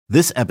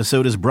This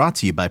episode is brought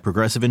to you by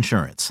Progressive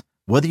Insurance.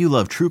 Whether you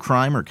love true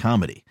crime or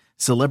comedy,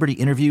 celebrity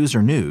interviews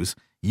or news,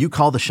 you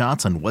call the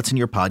shots on what's in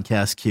your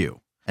podcast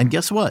queue. And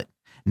guess what?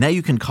 Now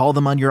you can call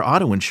them on your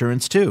auto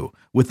insurance too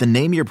with the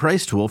Name Your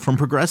Price tool from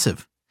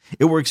Progressive.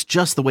 It works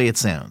just the way it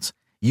sounds.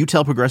 You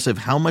tell Progressive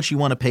how much you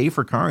want to pay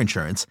for car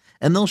insurance,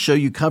 and they'll show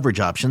you coverage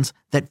options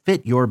that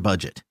fit your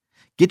budget.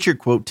 Get your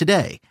quote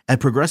today at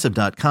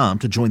Progressive.com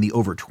to join the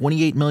over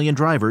 28 million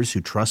drivers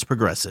who trust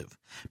Progressive.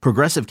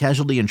 Progressive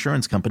Casualty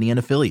Insurance Company and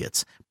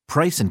Affiliates.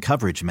 Price and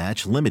coverage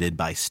match limited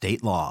by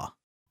state law.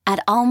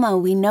 At Alma,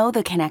 we know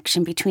the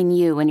connection between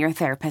you and your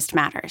therapist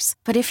matters.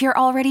 But if you're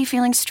already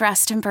feeling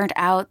stressed and burnt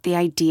out, the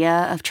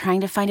idea of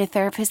trying to find a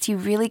therapist you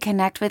really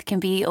connect with can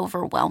be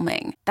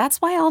overwhelming. That's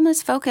why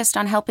Alma's focused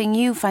on helping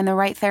you find the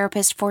right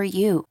therapist for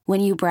you.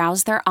 When you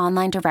browse their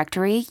online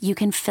directory, you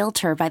can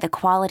filter by the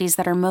qualities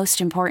that are most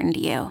important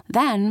to you.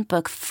 Then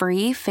book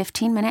free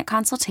 15-minute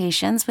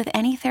consultations with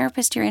any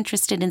therapist you're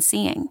interested in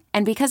seeing.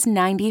 And because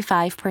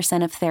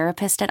 95% of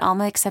therapists at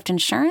Alma accept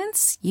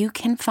insurance, you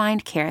can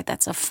find care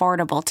that's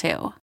affordable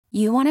too.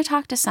 You want to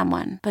talk to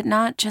someone, but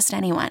not just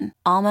anyone.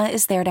 Alma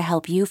is there to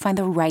help you find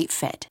the right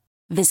fit.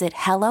 Visit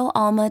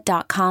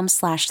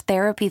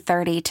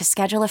helloalma.com/therapy30 to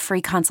schedule a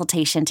free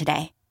consultation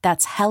today.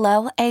 That's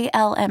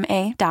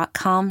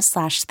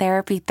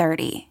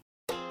helloalma.com/therapy30.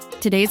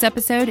 Today's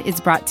episode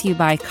is brought to you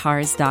by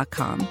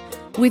Cars.com.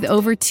 With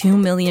over 2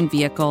 million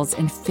vehicles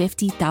and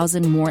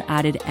 50,000 more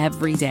added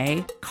every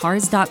day,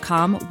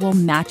 Cars.com will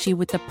match you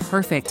with the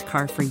perfect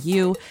car for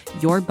you,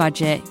 your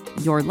budget,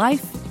 your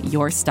life,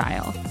 your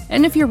style.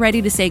 And if you're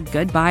ready to say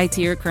goodbye to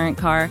your current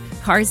car,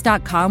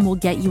 Cars.com will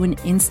get you an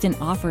instant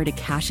offer to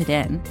cash it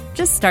in.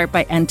 Just start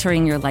by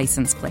entering your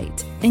license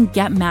plate and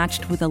get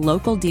matched with a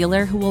local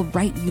dealer who will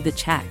write you the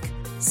check.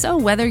 So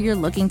whether you're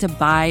looking to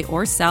buy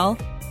or sell,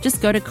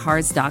 just go to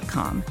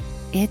Cars.com.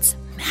 It's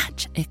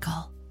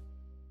magical.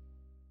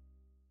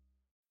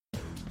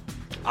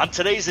 On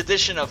today's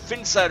edition of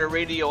Phinsider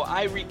Radio,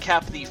 I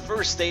recap the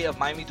first day of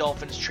Miami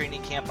Dolphins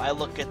training camp. I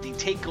look at the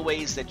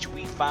takeaways that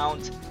we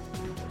found,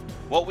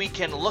 what we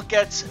can look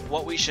at,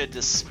 what we should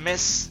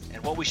dismiss,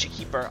 and what we should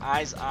keep our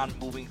eyes on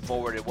moving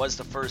forward. It was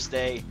the first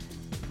day.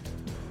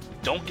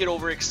 Don't get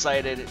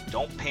overexcited,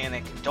 don't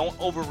panic, don't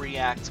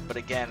overreact, but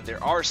again,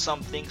 there are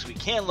some things we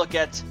can look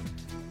at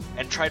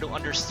and try to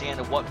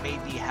understand what may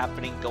be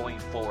happening going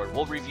forward.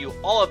 We'll review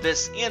all of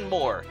this and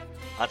more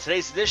on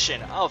today's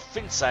edition of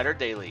Phinsider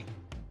Daily.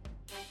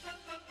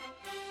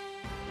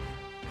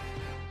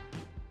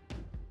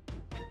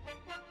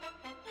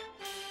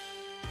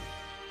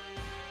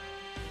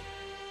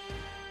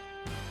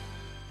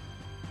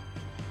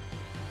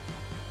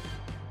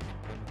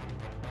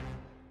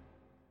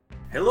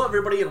 Hello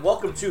everybody and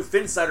welcome to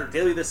Phinsider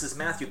Daily. This is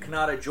Matthew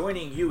Kanata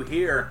joining you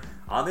here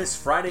on this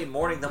Friday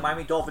morning. The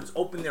Miami Dolphins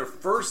open their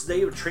first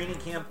day of training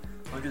camp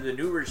under the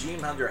new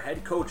regime under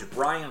head coach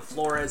Brian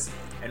Flores.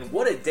 And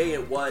what a day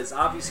it was.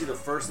 Obviously the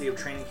first day of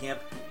training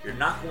camp. You're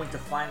not going to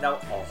find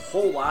out a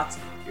whole lot.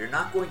 You're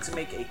not going to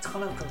make a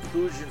ton of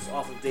conclusions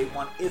off of day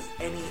one, if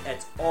any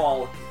at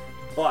all.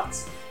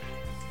 But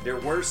there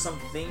were some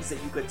things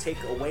that you could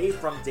take away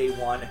from day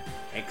one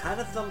and kind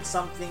of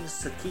some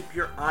things to keep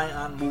your eye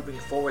on moving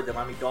forward. The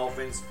Miami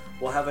Dolphins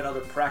will have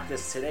another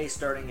practice today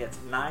starting at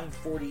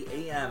 9:40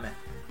 a.m.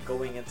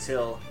 going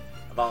until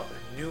about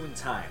noon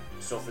time.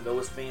 So for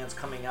those fans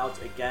coming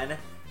out again,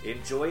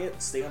 enjoy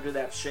it, stay under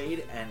that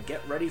shade, and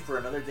get ready for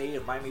another day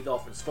of Miami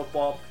Dolphins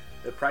football.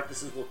 The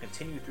practices will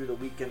continue through the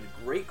weekend.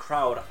 Great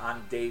crowd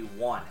on day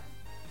one.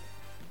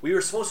 We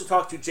were supposed to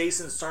talk to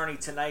Jason Sarney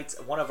tonight,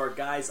 one of our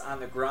guys on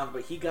the ground,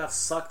 but he got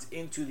sucked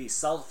into the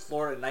South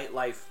Florida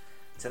nightlife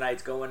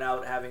tonight, going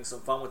out, having some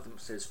fun with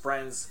his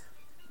friends,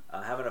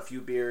 having a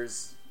few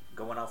beers,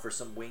 going out for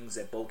some wings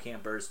at Bo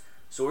Campers.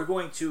 So we're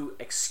going to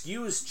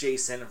excuse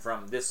Jason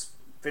from this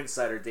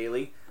Phinsider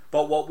Daily,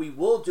 but what we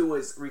will do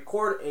is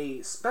record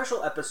a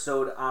special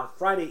episode on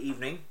Friday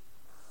evening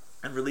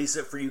and release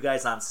it for you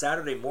guys on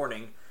Saturday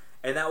morning,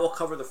 and that will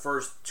cover the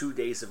first 2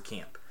 days of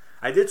camp.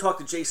 I did talk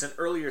to Jason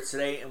earlier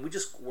today, and we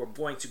just were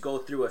going to go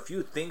through a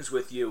few things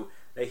with you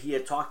that he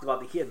had talked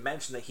about, that he had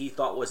mentioned that he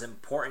thought was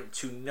important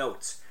to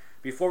note.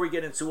 Before we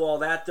get into all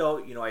that, though,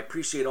 I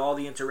appreciate all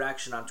the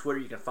interaction on Twitter.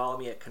 You can follow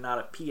me at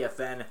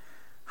KanataPFN,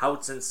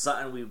 Houts and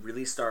Sutton. We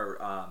released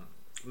our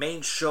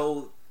main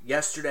show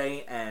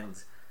yesterday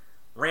and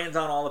ran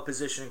down all the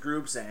position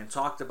groups and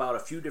talked about a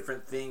few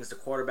different things, the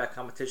quarterback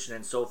competition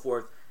and so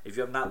forth. If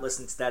you have not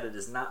listened to that, it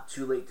is not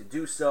too late to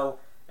do so.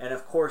 And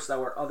of course, there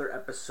were other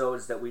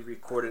episodes that we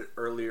recorded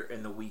earlier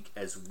in the week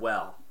as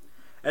well.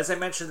 As I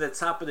mentioned at the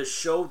top of the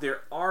show,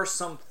 there are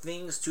some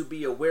things to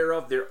be aware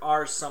of. There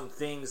are some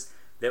things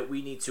that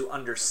we need to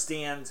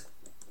understand.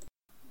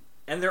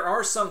 And there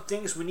are some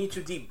things we need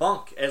to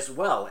debunk as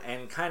well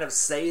and kind of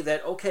say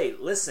that, okay,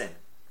 listen,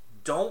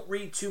 don't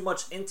read too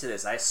much into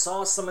this. I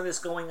saw some of this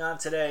going on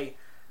today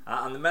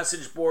on the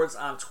message boards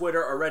on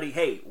Twitter already.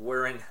 Hey,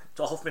 we're in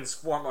Dolphins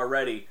form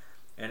already,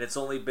 and it's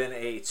only been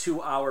a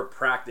 2-hour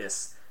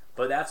practice.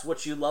 But that's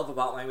what you love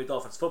about Miami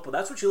Dolphins football.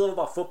 That's what you love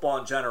about football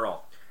in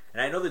general.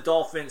 And I know the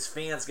Dolphins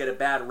fans get a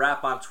bad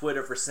rap on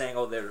Twitter for saying,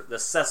 oh, they're the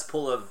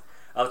cesspool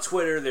of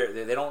Twitter.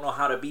 They don't know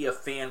how to be a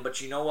fan.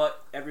 But you know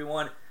what,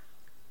 everyone?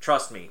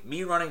 Trust me.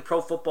 Me running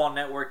Pro Football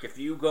Network, if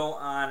you go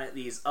on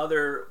these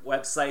other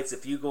websites,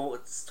 if you go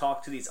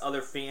talk to these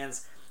other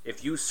fans,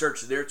 if you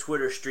search their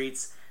Twitter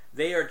streets,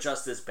 they are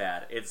just as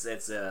bad. It's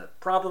a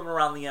problem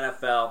around the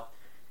NFL.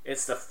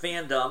 It's the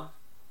fandom.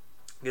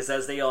 Because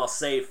as they all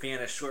say, fan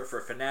is short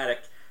for fanatic.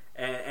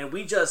 And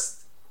we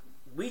just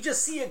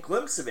see a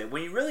glimpse of it.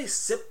 When you really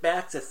sit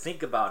back to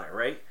think about it,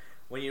 right?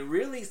 When you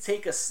really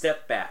take a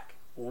step back,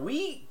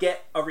 we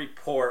get a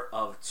report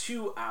of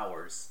 2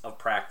 hours of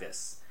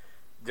practice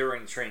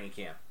during training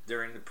camp,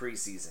 during the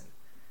preseason.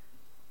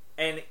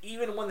 And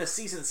even when the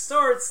season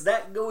starts,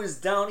 that goes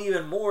down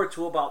even more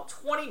to about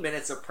 20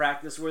 minutes of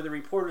practice where the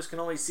reporters can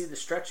only see the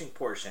stretching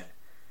portion.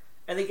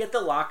 And they get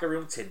the locker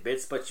room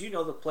tidbits, but you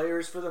know the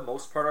players for the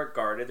most part are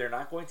guarded. They're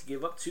not going to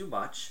give up too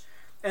much.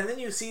 And then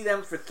you see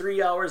them for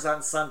 3 hours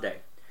on Sunday.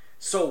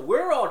 So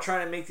we're all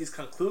trying to make these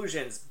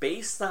conclusions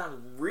based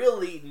on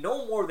really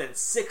no more than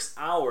 6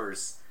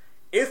 hours,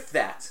 if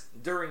that,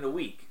 during the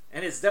week.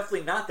 And it's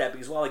definitely not that,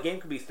 because while a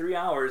game could be 3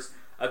 hours,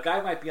 a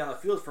guy might be on the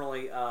field for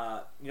only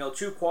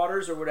 2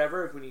 quarters or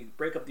whatever, when you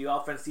break up the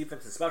offense,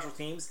 defense, and special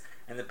teams,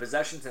 and the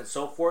possessions and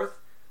so forth.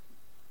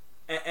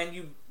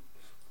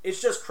 It's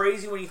just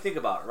crazy when you think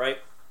about it, right?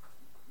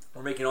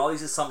 We're making all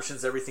these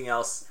assumptions, everything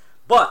else,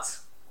 but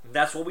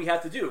that's what we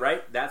have to do,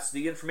 right? That's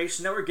the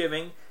information that we're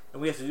giving,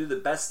 and we have to do the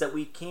best that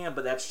we can,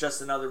 but that's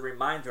just another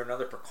reminder,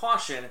 another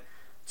precaution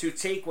to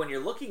take when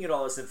you're looking at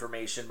all this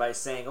information by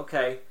saying,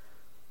 okay,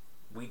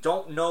 we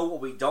don't know what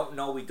we don't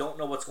know. We don't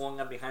know what's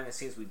going on behind the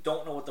scenes. We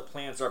don't know what the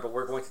plans are, but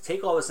we're going to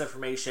take all this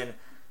information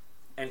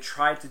and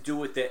try to do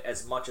with it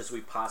as much as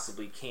we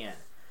possibly can.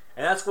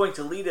 And that's going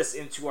to lead us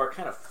into our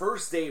kind of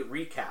first day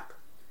recap.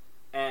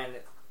 And,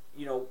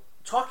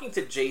 talking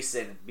to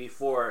Jason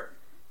before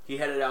he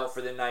headed out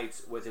for the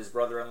night with his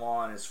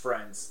brother-in-law and his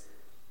friends,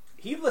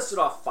 he listed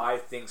off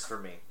 5 things for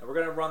me. And we're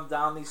going to run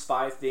down these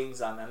 5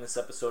 things on this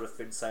episode of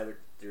Phinsider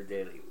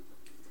Daily.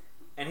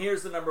 And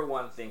here's the number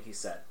 1 thing he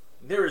said.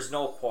 There is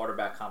no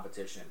quarterback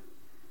competition.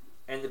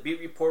 And the beat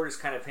reporters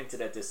kind of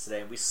hinted at this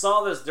today. We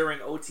saw this during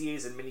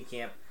OTAs and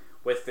minicamp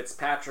with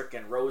Fitzpatrick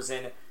and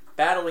Rosen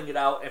battling it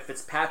out and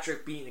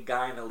Fitzpatrick being the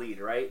guy in the lead,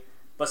 right?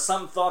 But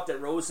some thought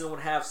that Rosen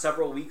would have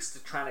several weeks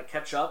to try to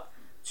catch up,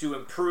 to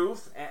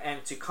improve,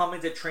 and to come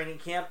into training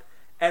camp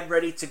and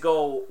ready to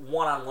go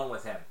one-on-one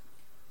with him.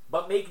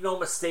 But make no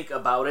mistake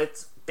about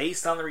it,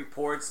 based on the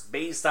reports,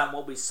 based on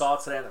what we saw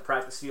today on the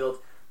practice field,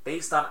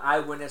 based on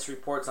eyewitness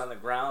reports on the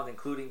ground,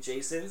 including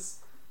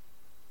Jason's,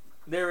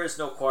 there is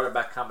no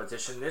quarterback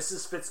competition. This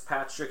is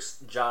Fitzpatrick's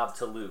job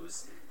to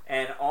lose.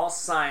 And all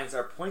signs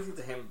are pointing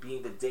to him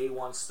being the day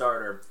 1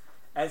 starter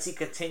as he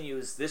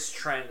continues this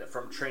trend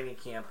from from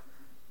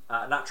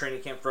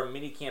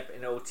minicamp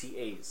and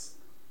OTAs.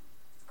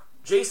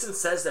 Jason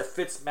says that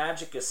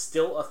Fitzmagic is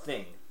still a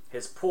thing.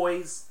 His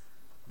poise,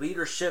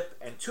 leadership,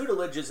 and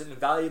tutelage is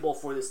invaluable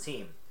for this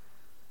team.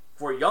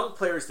 For young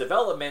players'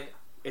 development,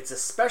 it's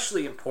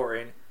especially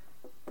important,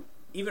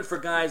 even for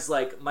guys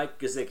like Mike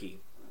Gesicki.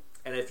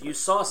 And if you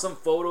saw some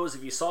photos,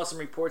 if you saw some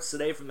reports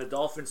today from the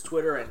Dolphins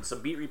Twitter and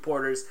some beat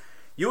reporters,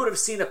 you would have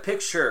seen a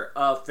picture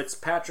of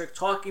Fitzpatrick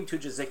talking to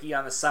Gesicki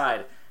on the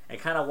side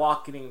and kind of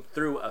walking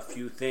through a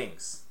few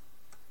things.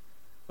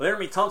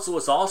 Laramie Tunsil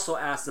was also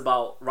asked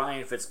about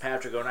Ryan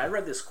Fitzpatrick, and I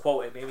read this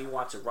quote, it made me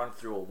want to run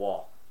through a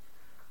wall.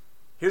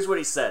 Here's what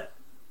he said.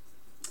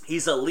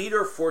 He's a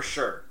leader for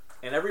sure,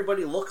 and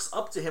everybody looks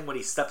up to him when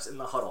he steps in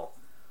the huddle.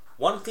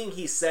 One thing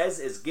he says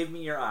is, "Give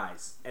me your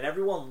eyes," and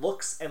everyone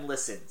looks and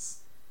listens.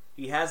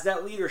 He has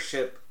that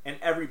leadership, and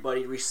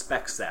everybody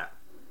respects that.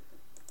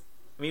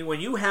 I mean, when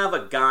you have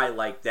a guy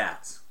like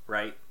that,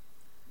 right,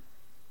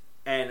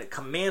 and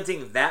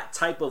commanding that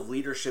type of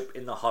leadership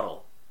in the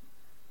huddle,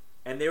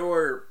 and there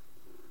were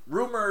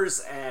rumors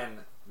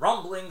and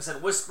rumblings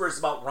and whispers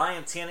about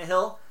Ryan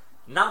Tannehill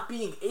not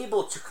being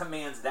able to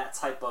command that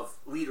type of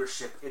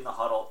leadership in the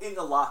huddle, in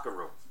the locker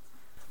room.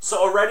 So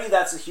already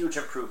that's a huge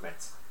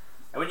improvement.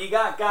 And when you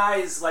got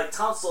guys like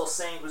Tunsil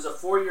saying, who's a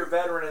 4-year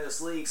veteran in this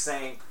league,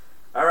 saying,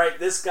 all right,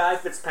 this guy,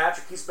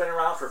 Fitzpatrick, he's been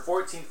around for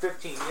 14,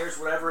 15 years,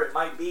 whatever it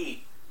might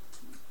be,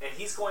 and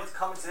he's going to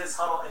come into this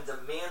huddle and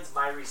demand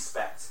my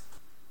respect.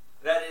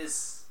 That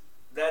is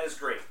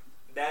great.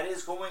 That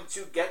is going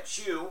to get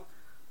you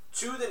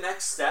to the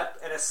next step,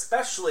 and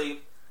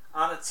especially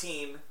on a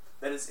team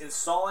that is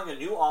installing a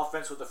new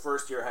offense with a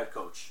first-year head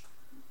coach.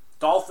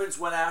 Dolphins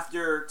went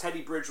after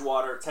Teddy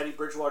Bridgewater. Teddy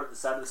Bridgewater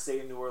decided to stay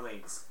in New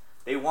Orleans.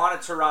 They wanted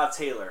Tyrod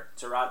Taylor.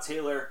 Tyrod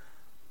Taylor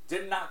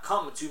did not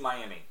come to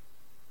Miami.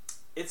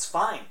 It's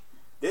fine.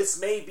 This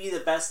may be the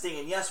best thing.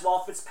 And yes, while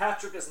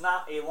Fitzpatrick is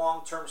not a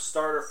long-term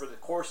starter for the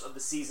course of the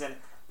season,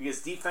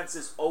 because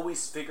defenses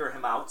always figure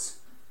him out,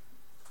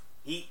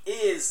 he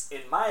is,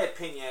 in my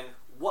opinion,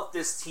 what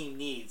this team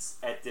needs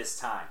at this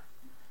time.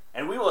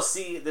 And we will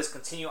see this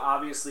continue,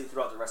 obviously,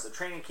 throughout the rest of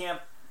training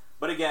camp.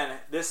 But again,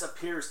 this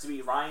appears to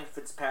be Ryan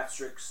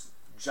Fitzpatrick's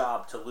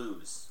job to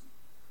lose.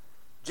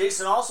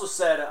 Jason also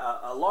said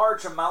a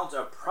large amount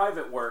of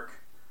private work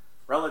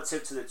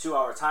relative to the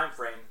 2-hour time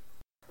frame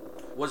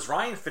was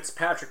Ryan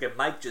Fitzpatrick and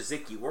Mike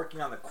Gesicki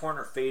working on the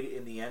corner fade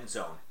in the end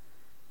zone.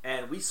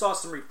 And we saw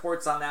some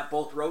reports on that,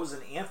 both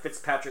Rosen and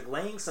Fitzpatrick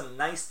laying some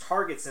nice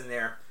targets in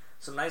there,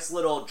 some nice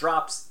little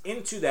drops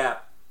into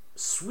that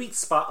sweet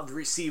spot of the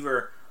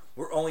receiver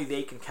where only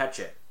they can catch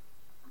it.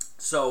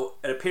 So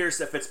it appears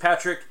that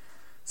Fitzpatrick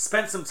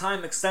spent some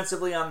time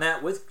extensively on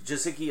that with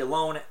Gesicki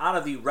alone out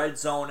of the red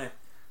zone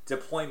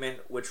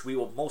deployment, which we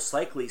will most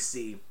likely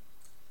see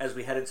as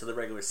we head into the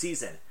regular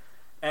season.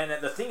 And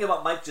the thing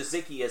about Mike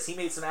Gesicki is he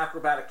made some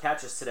acrobatic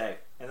catches today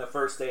in the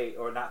first day,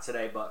 or not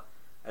today, but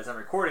as I'm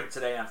recording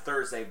today on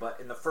Thursday, but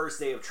in the first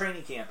day of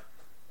training camp.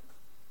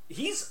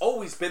 He's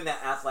always been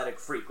that athletic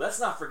freak. Let's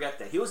not forget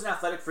that. He was an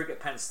athletic freak at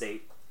Penn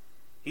State.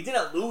 He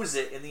didn't lose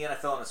it in the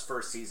NFL in his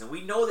first season.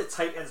 We know that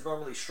tight ends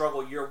normally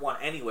struggle year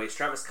one anyways.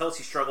 Travis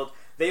Kelce struggled.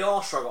 They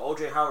all struggle.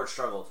 O.J. Howard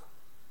struggled.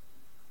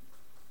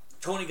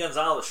 Tony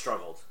Gonzalez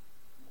struggled.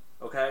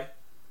 Okay?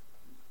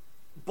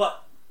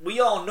 But we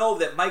all know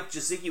that Mike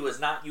Gesicki was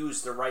not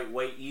used the right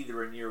way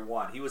either in year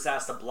one. He was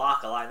asked to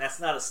block a lot, and that's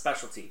not his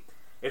specialty.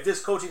 If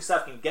this coaching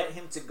staff can get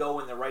him to go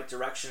in the right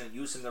direction and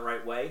use him the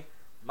right way,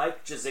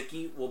 Mike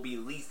Gesicki will be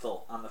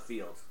lethal on the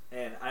field.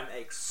 And I'm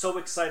so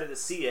excited to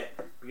see it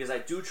because I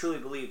do truly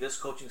believe this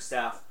coaching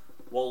staff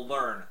will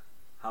learn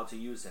how to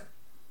use him.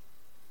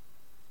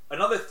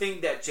 Another thing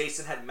that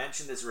Jason had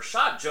mentioned is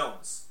Rashad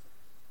Jones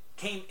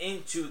came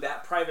into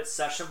that private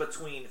session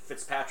between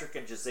Fitzpatrick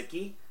and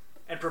Gesicki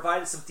and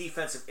provided some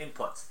defensive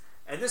input.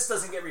 And this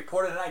doesn't get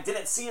reported, and I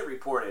didn't see it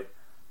reported.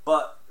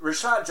 But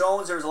Rashad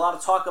Jones, there was a lot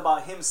of talk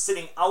about him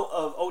sitting out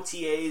of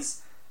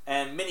OTAs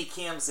and mini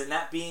camps and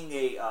that being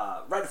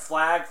a red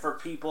flag for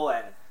people,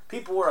 and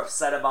people were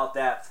upset about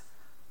that.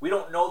 We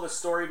don't know the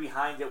story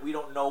behind it. We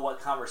don't know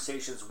what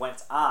conversations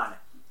went on.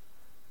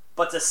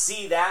 But to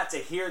see that, to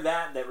hear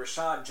that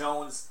Rashad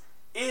Jones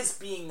is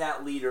being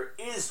that leader,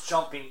 is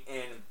jumping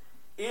in,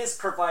 is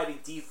providing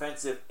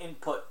defensive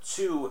input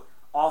to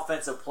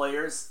offensive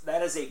players,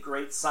 that is a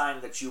great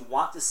sign that you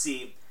want to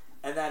see,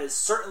 and that is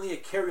certainly a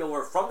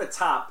carryover from the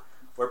top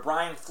where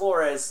Brian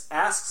Flores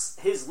asks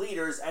his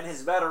leaders and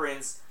his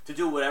veterans to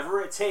do whatever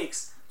it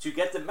takes to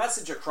get the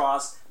message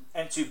across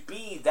and to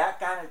be that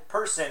kind of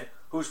person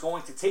who's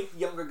going to take the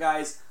younger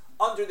guys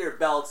under their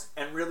belt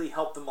and really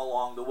help them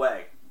along the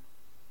way.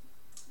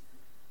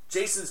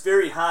 Jason's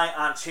very high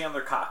on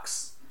Chandler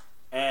Cox,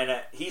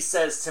 and he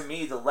says to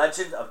me the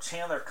legend of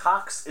Chandler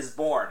Cox is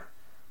born.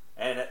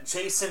 And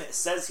Jason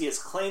says he is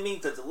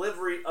claiming the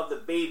delivery of the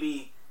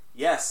baby.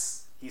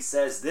 Yes, he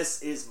says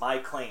this is my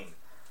claim.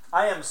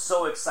 I am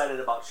so excited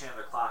about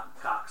Chandler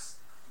Cox,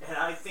 and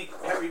I think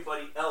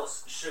everybody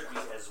else should be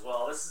as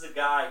well. This is a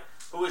guy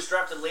who was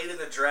drafted late in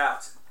the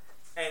draft,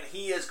 and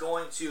he is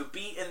going to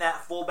be in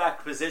that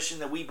fullback position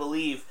that we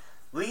believe,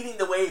 leading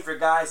the way for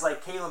guys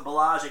like Kalen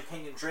Ballage and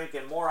Kenyon Drake,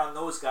 and more on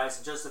those guys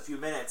in just a few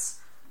minutes.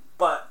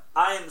 But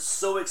I am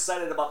so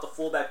excited about the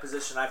fullback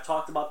position. I've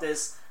talked about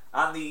this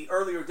on the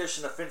earlier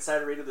edition of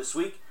Phinsider Radio this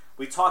week.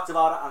 We talked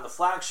about it on the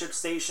flagship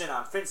station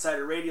on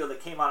Phinsider Radio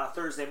that came out on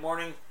Thursday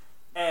morning,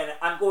 and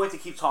I'm going to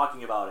keep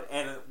talking about it.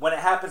 And when it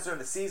happens during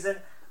the season,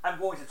 I'm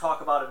going to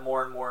talk about it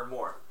more and more and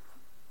more.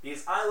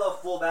 Because I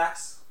love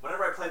fullbacks.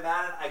 Whenever I play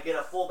Madden, I get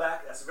a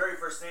fullback. That's the very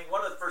first thing,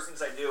 one of the first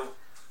things I do.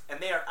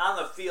 And they are on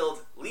the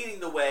field leading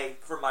the way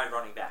for my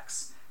running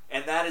backs.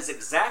 And that is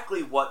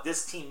exactly what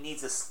this team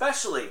needs,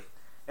 especially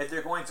if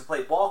they're going to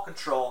play ball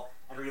control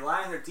and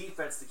rely on their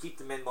defense to keep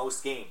them in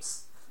most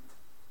games.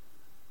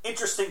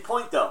 Interesting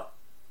point, though.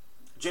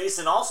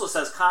 Jason also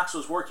says Cox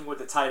was working with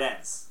the tight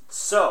ends.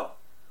 So,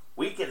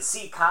 we can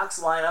see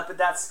Cox line up at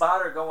that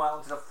spot or go out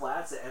into the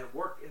flats and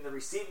work in the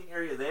receiving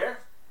area there.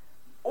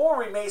 Or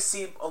we may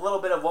see a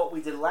little bit of what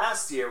we did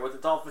last year, what the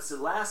Dolphins did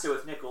last year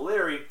with Nick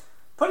O'Leary,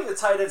 putting the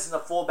tight ends in the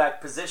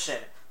fullback position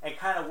and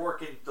kind of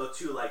working the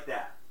two like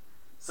that.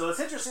 So it's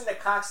interesting that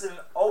Cox didn't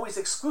always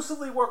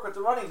exclusively work with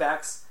the running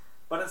backs,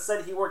 but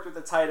instead he worked with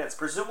the tight ends,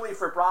 presumably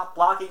for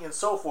blocking and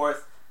so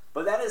forth.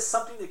 But that is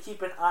something to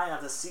keep an eye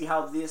on to see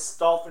how this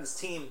Dolphins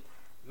team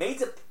may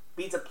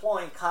be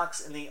deploying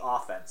Cox in the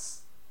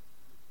offense.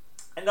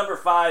 And number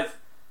 5,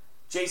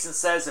 Jason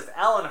says if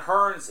Allen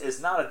Hurns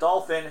is not a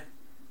Dolphin,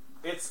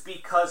 it's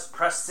because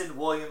Preston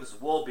Williams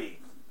will be.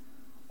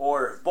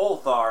 Or if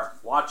both are,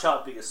 watch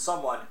out because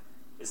someone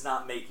is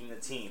not making the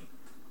team.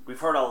 We've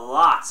heard a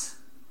lot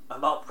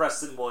about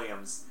Preston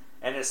Williams,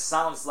 and it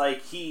sounds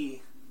like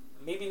he,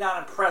 maybe not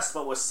impressed,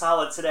 but was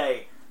solid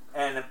today.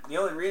 And the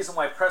only reason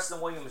why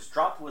Preston Williams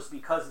dropped was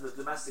because of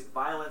the domestic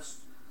violence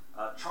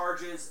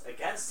charges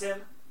against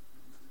him.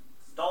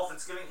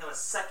 Dolphins giving him a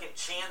second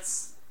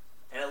chance,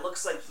 and it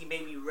looks like he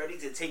may be ready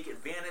to take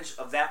advantage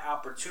of that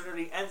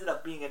opportunity. Ended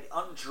up being an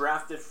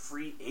undrafted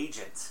free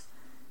agent.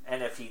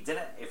 And if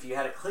he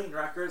had a clean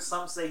record,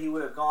 some say he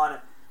would have gone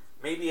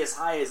maybe as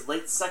high as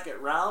late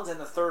second round and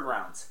the third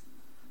round.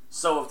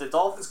 So if the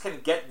Dolphins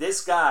can get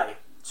this guy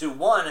to,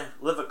 1,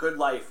 live a good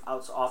life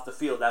off the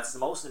field, that's the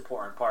most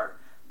important part.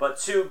 But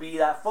 2, be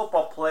that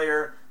football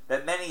player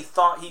that many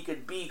thought he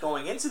could be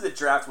going into the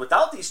draft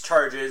without these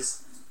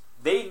charges,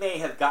 they may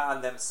have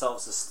gotten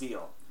themselves a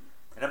steal.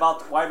 And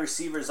about the wide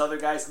receivers, other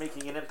guys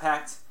making an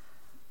impact,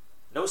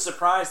 no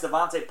surprise,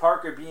 Devontae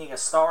Parker being a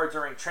star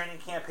during training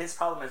camp. His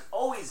problem has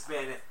always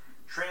been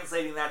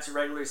translating that to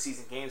regular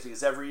season games,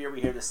 because every year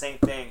we hear the same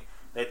thing,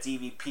 that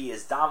DVP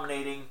is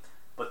dominating.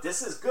 But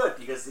this is good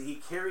because he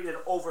carried it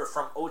over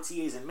from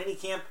OTAs and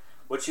minicamp,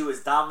 which he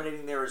was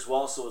dominating there as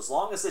well. So as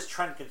long as this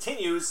trend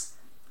continues,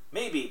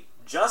 maybe,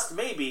 just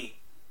maybe,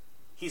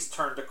 he's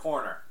turned a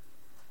corner.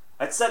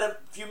 I said a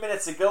few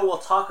minutes ago we'll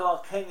talk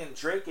about Kenyon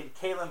Drake and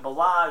Kalen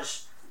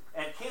Ballage.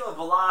 And Kalen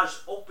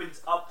Ballage opened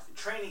up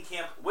training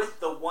camp with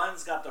the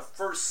ones, got the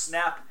first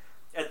snap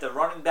at the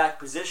running back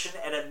position,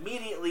 and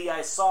immediately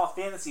I saw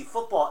fantasy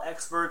football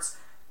experts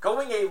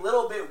going a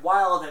little bit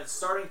wild and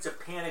starting to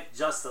panic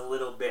just a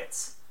little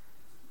bit.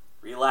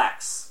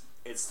 Relax.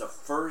 It's the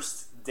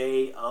first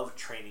day of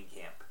training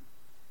camp.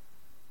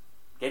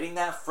 Getting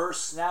that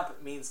first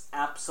snap means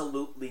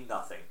absolutely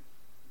nothing.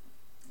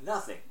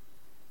 Nothing.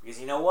 Because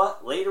you know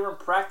what? Later in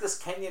practice,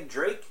 Kenyon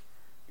Drake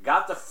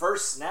got the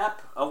first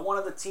snap of one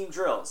of the team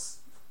drills.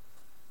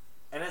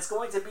 And it's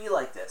going to be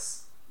like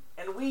this.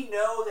 And we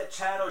know that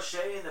Chad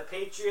O'Shea and the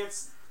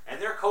Patriots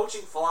and their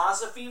coaching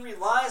philosophy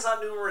relies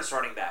on numerous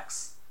running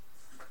backs.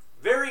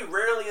 Very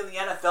rarely in the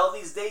NFL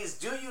these days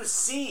do you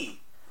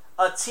see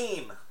a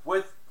team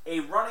with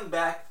a running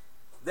back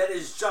that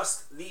is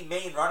just the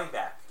main running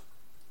back.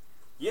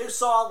 You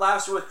saw it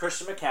last year with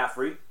Christian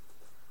McCaffrey,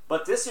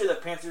 but this year the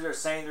Panthers are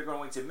saying they're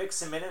going to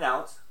mix him in and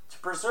out to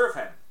preserve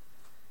him.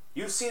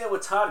 You've seen it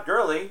with Todd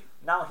Gurley.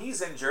 Now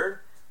he's injured.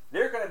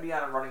 They're going to be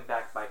on a running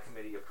back by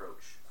committee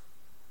approach.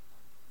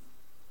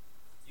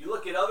 You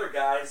look at other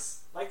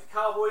guys, like the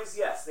Cowboys,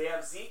 yes, they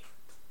have Zeke.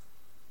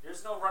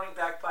 There's no running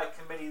back by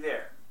committee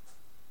there.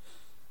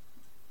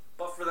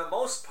 But for the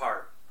most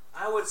part,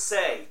 I would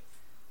say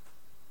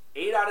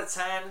 8 out of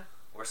 10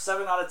 or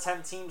 7 out of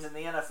 10 teams in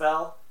the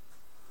NFL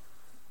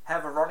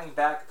have a running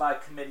back by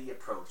committee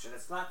approach. And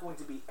it's not going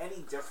to be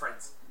any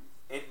different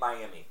in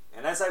Miami.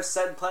 And as I've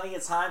said plenty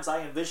of times,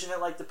 I envision it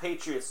like the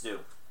Patriots do.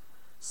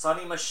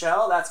 Sonny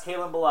Michel, that's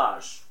Kalen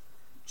Ballage.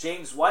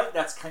 James White,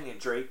 that's Kenyon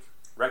Drake.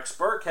 Rex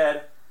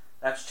Burkhead,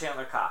 that's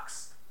Chandler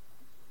Cox.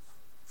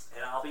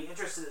 And I'll be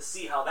interested to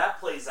see how that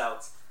plays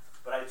out.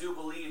 But I do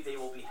believe they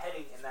will be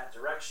heading in that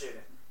direction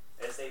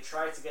as they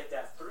try to get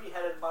that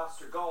three-headed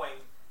monster going,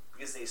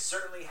 because they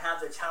certainly have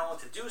the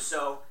talent to do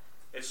so.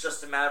 It's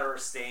just a matter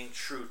of staying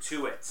true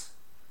to it.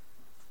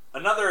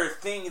 Another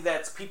thing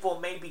that people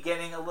may be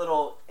getting a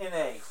little in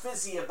a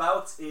fizzy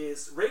about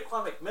is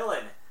Raekwon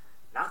McMillan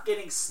not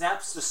getting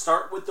snaps to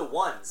start with the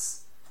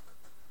ones.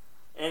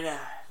 And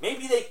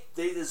maybe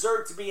they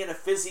deserve to be in a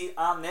fizzy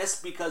on this,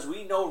 because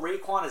we know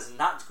Raekwon is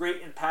not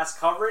great in pass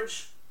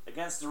coverage.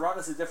 Against the run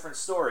is a different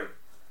story.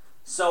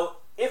 So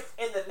if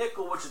in the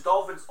nickel, which the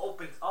Dolphins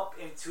opened up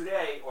in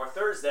today or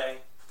Thursday,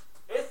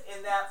 if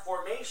in that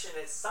formation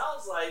it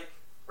sounds like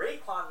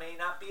Raekwon may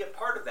not be a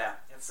part of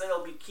that. Instead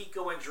it'll be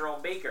Kiko and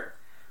Jerome Baker,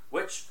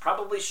 which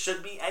probably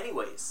should be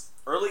anyways.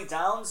 Early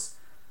downs,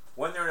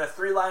 when they're in a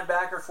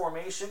 3-linebacker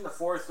formation, the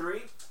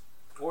 4-3,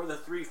 or the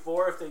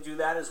 3-4 if they do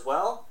that as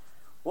well,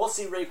 we'll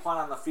see Raekwon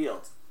on the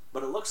field.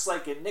 But it looks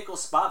like in nickel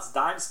spots,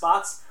 dime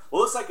spots, it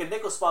looks like in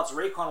nickel spots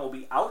Raekwon will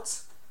be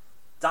out.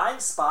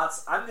 Dime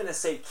spots, I'm going to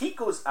say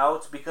Kiko's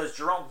out, because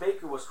Jerome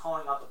Baker was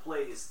calling out the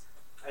plays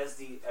as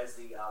the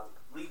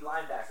lead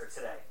linebacker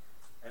today,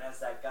 and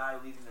as that guy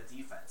leading the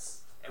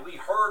defense. And we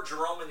heard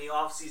Jerome in the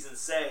offseason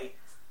say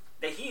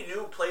that he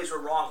knew plays were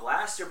wrong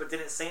last year, but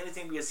didn't say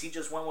anything because he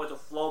just went with the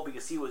flow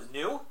because he was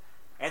new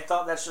and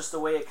thought that's just the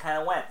way it kind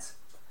of went.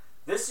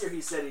 This year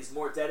he said he's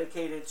more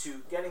dedicated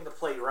to getting the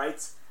play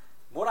right.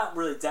 Well, not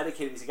really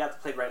dedicated because he got the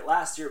play right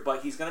last year,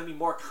 but he's going to be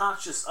more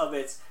conscious of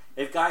it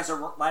if guys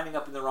are lining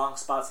up in the wrong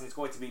spots, and he's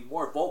going to be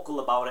more vocal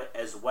about it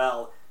as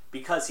well,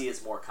 because he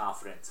is more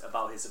confident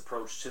about his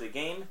approach to the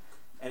game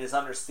and his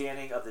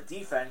understanding of the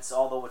defense,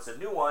 although it's a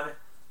new one,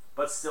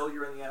 but still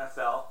you're in the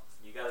NFL.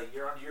 You got a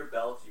year under your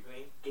belt.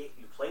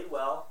 You played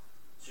well,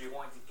 so you're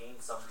going to gain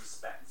some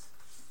respect.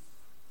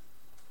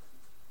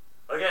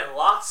 Again,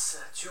 lots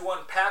to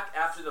unpack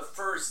after the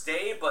first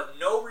day, but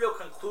no real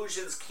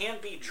conclusions can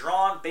be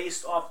drawn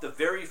based off the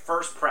very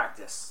first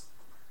practice.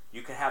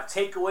 You can have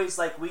takeaways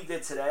like we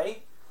did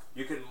today.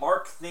 You can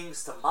mark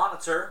things to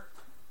monitor.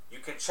 You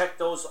can check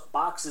those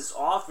boxes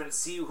off and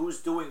see who's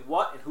doing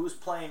what and who's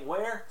playing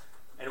where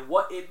and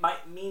what it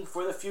might mean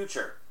for the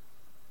future.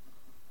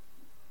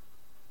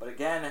 But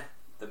again,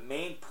 the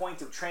main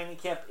point of training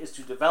camp is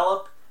to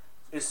develop,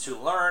 is to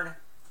learn,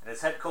 and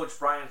as head coach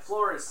Brian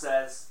Flores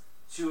says,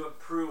 to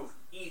improve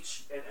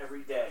each and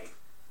every day.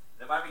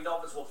 The Miami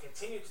Dolphins will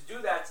continue to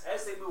do that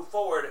as they move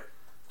forward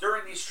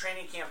during these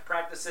training camp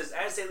practices,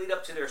 as they lead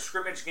up to their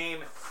scrimmage game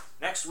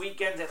next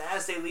weekend, and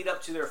as they lead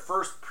up to their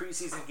first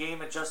preseason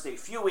game in just a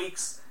few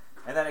weeks,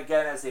 and then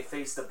again as they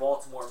face the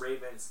Baltimore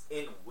Ravens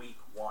in Week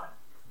 1.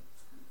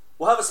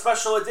 We'll have a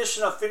special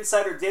edition of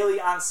Phinsider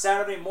Daily on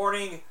Saturday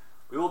morning.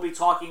 We will be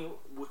talking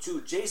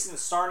to Jason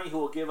Sarney, who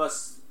will give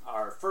us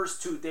our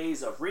first 2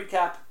 days of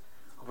recap,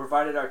 who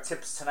provided our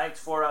tips tonight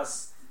for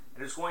us,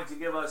 and is going to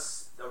give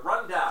us a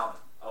rundown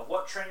of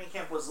what training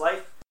camp was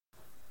like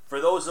for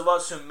those of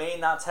us who may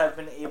not have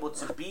been able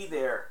to be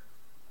there.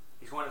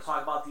 He's going to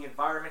talk about the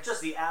environment,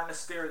 just the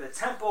atmosphere, the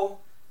tempo,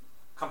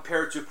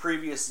 compared to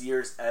previous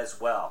years as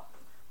well.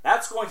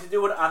 That's going to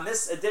do it on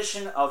this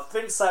edition of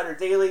Phinsider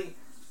Daily.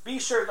 Be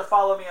sure to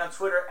follow me on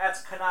Twitter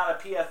at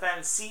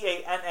CannataPFN,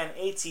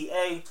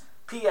 CANNATA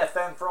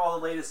PFN, for all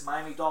the latest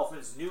Miami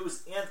Dolphins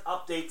news and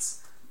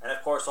updates, and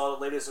of course all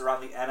the latest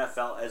around the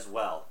NFL as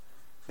well.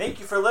 Thank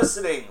you for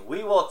listening.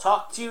 We will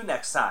talk to you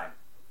next time.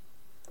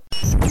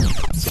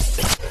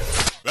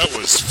 That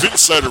was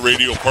Phinsider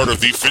Radio, part of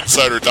the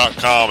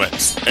Phinsider.com and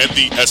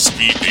the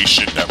SB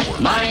Nation Network.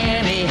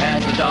 Miami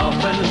has the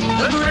Dolphins,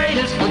 the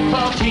greatest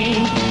football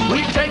team. We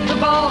take the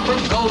ball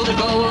from goal to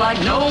goal like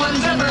no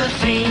one's ever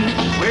seen.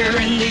 We're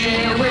in the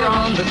air, we're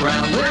on the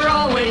ground, we're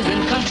always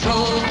in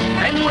control.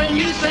 And when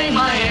you say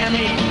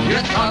Miami,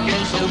 you're talking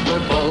Super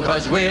Bowl,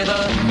 'cause we're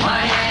the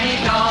Miami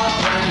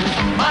Dolphins.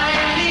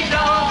 Miami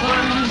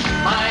Dolphins,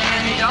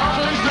 Miami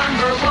Dolphins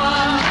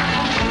 #1.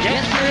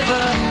 Yes, we're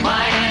the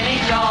Miami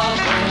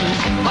Dolphins,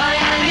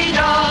 Miami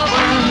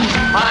Dolphins,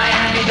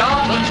 Miami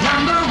Dolphins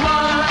 #1.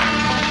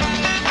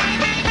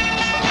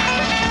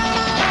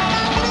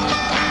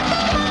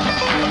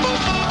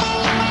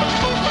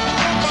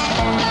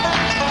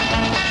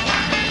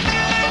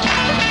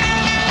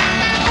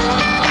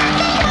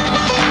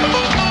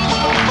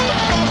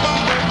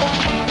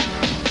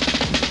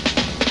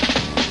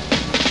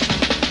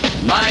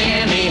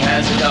 Miami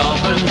has the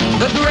Dolphins,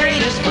 the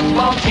greatest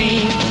football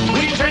team.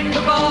 We take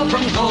the ball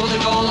from goal to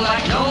goal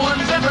like no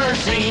one's ever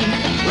seen.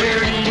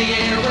 We're in the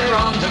air, we're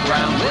on the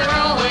ground, we're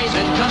always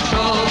in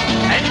control.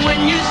 And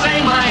when you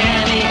say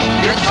Miami,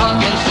 you're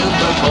talking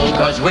Super Bowl,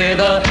 'cause we're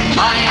the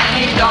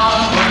Miami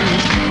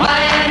Dolphins,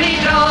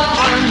 Miami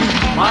Dolphins,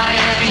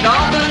 Miami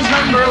Dolphins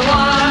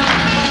 #1.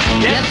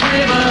 Yes,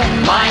 we're the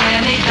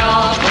Miami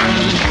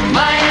Dolphins,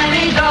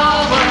 Miami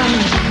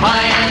Dolphins,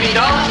 Miami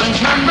Dolphins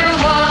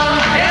 #1.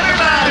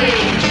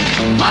 Everybody,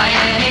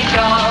 Miami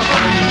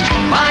Dolphins,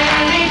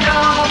 Miami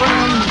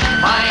Dolphins,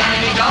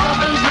 Miami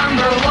Dolphins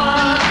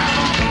 #1.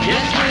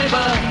 Yes, we're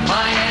the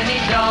Miami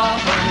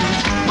Dolphins,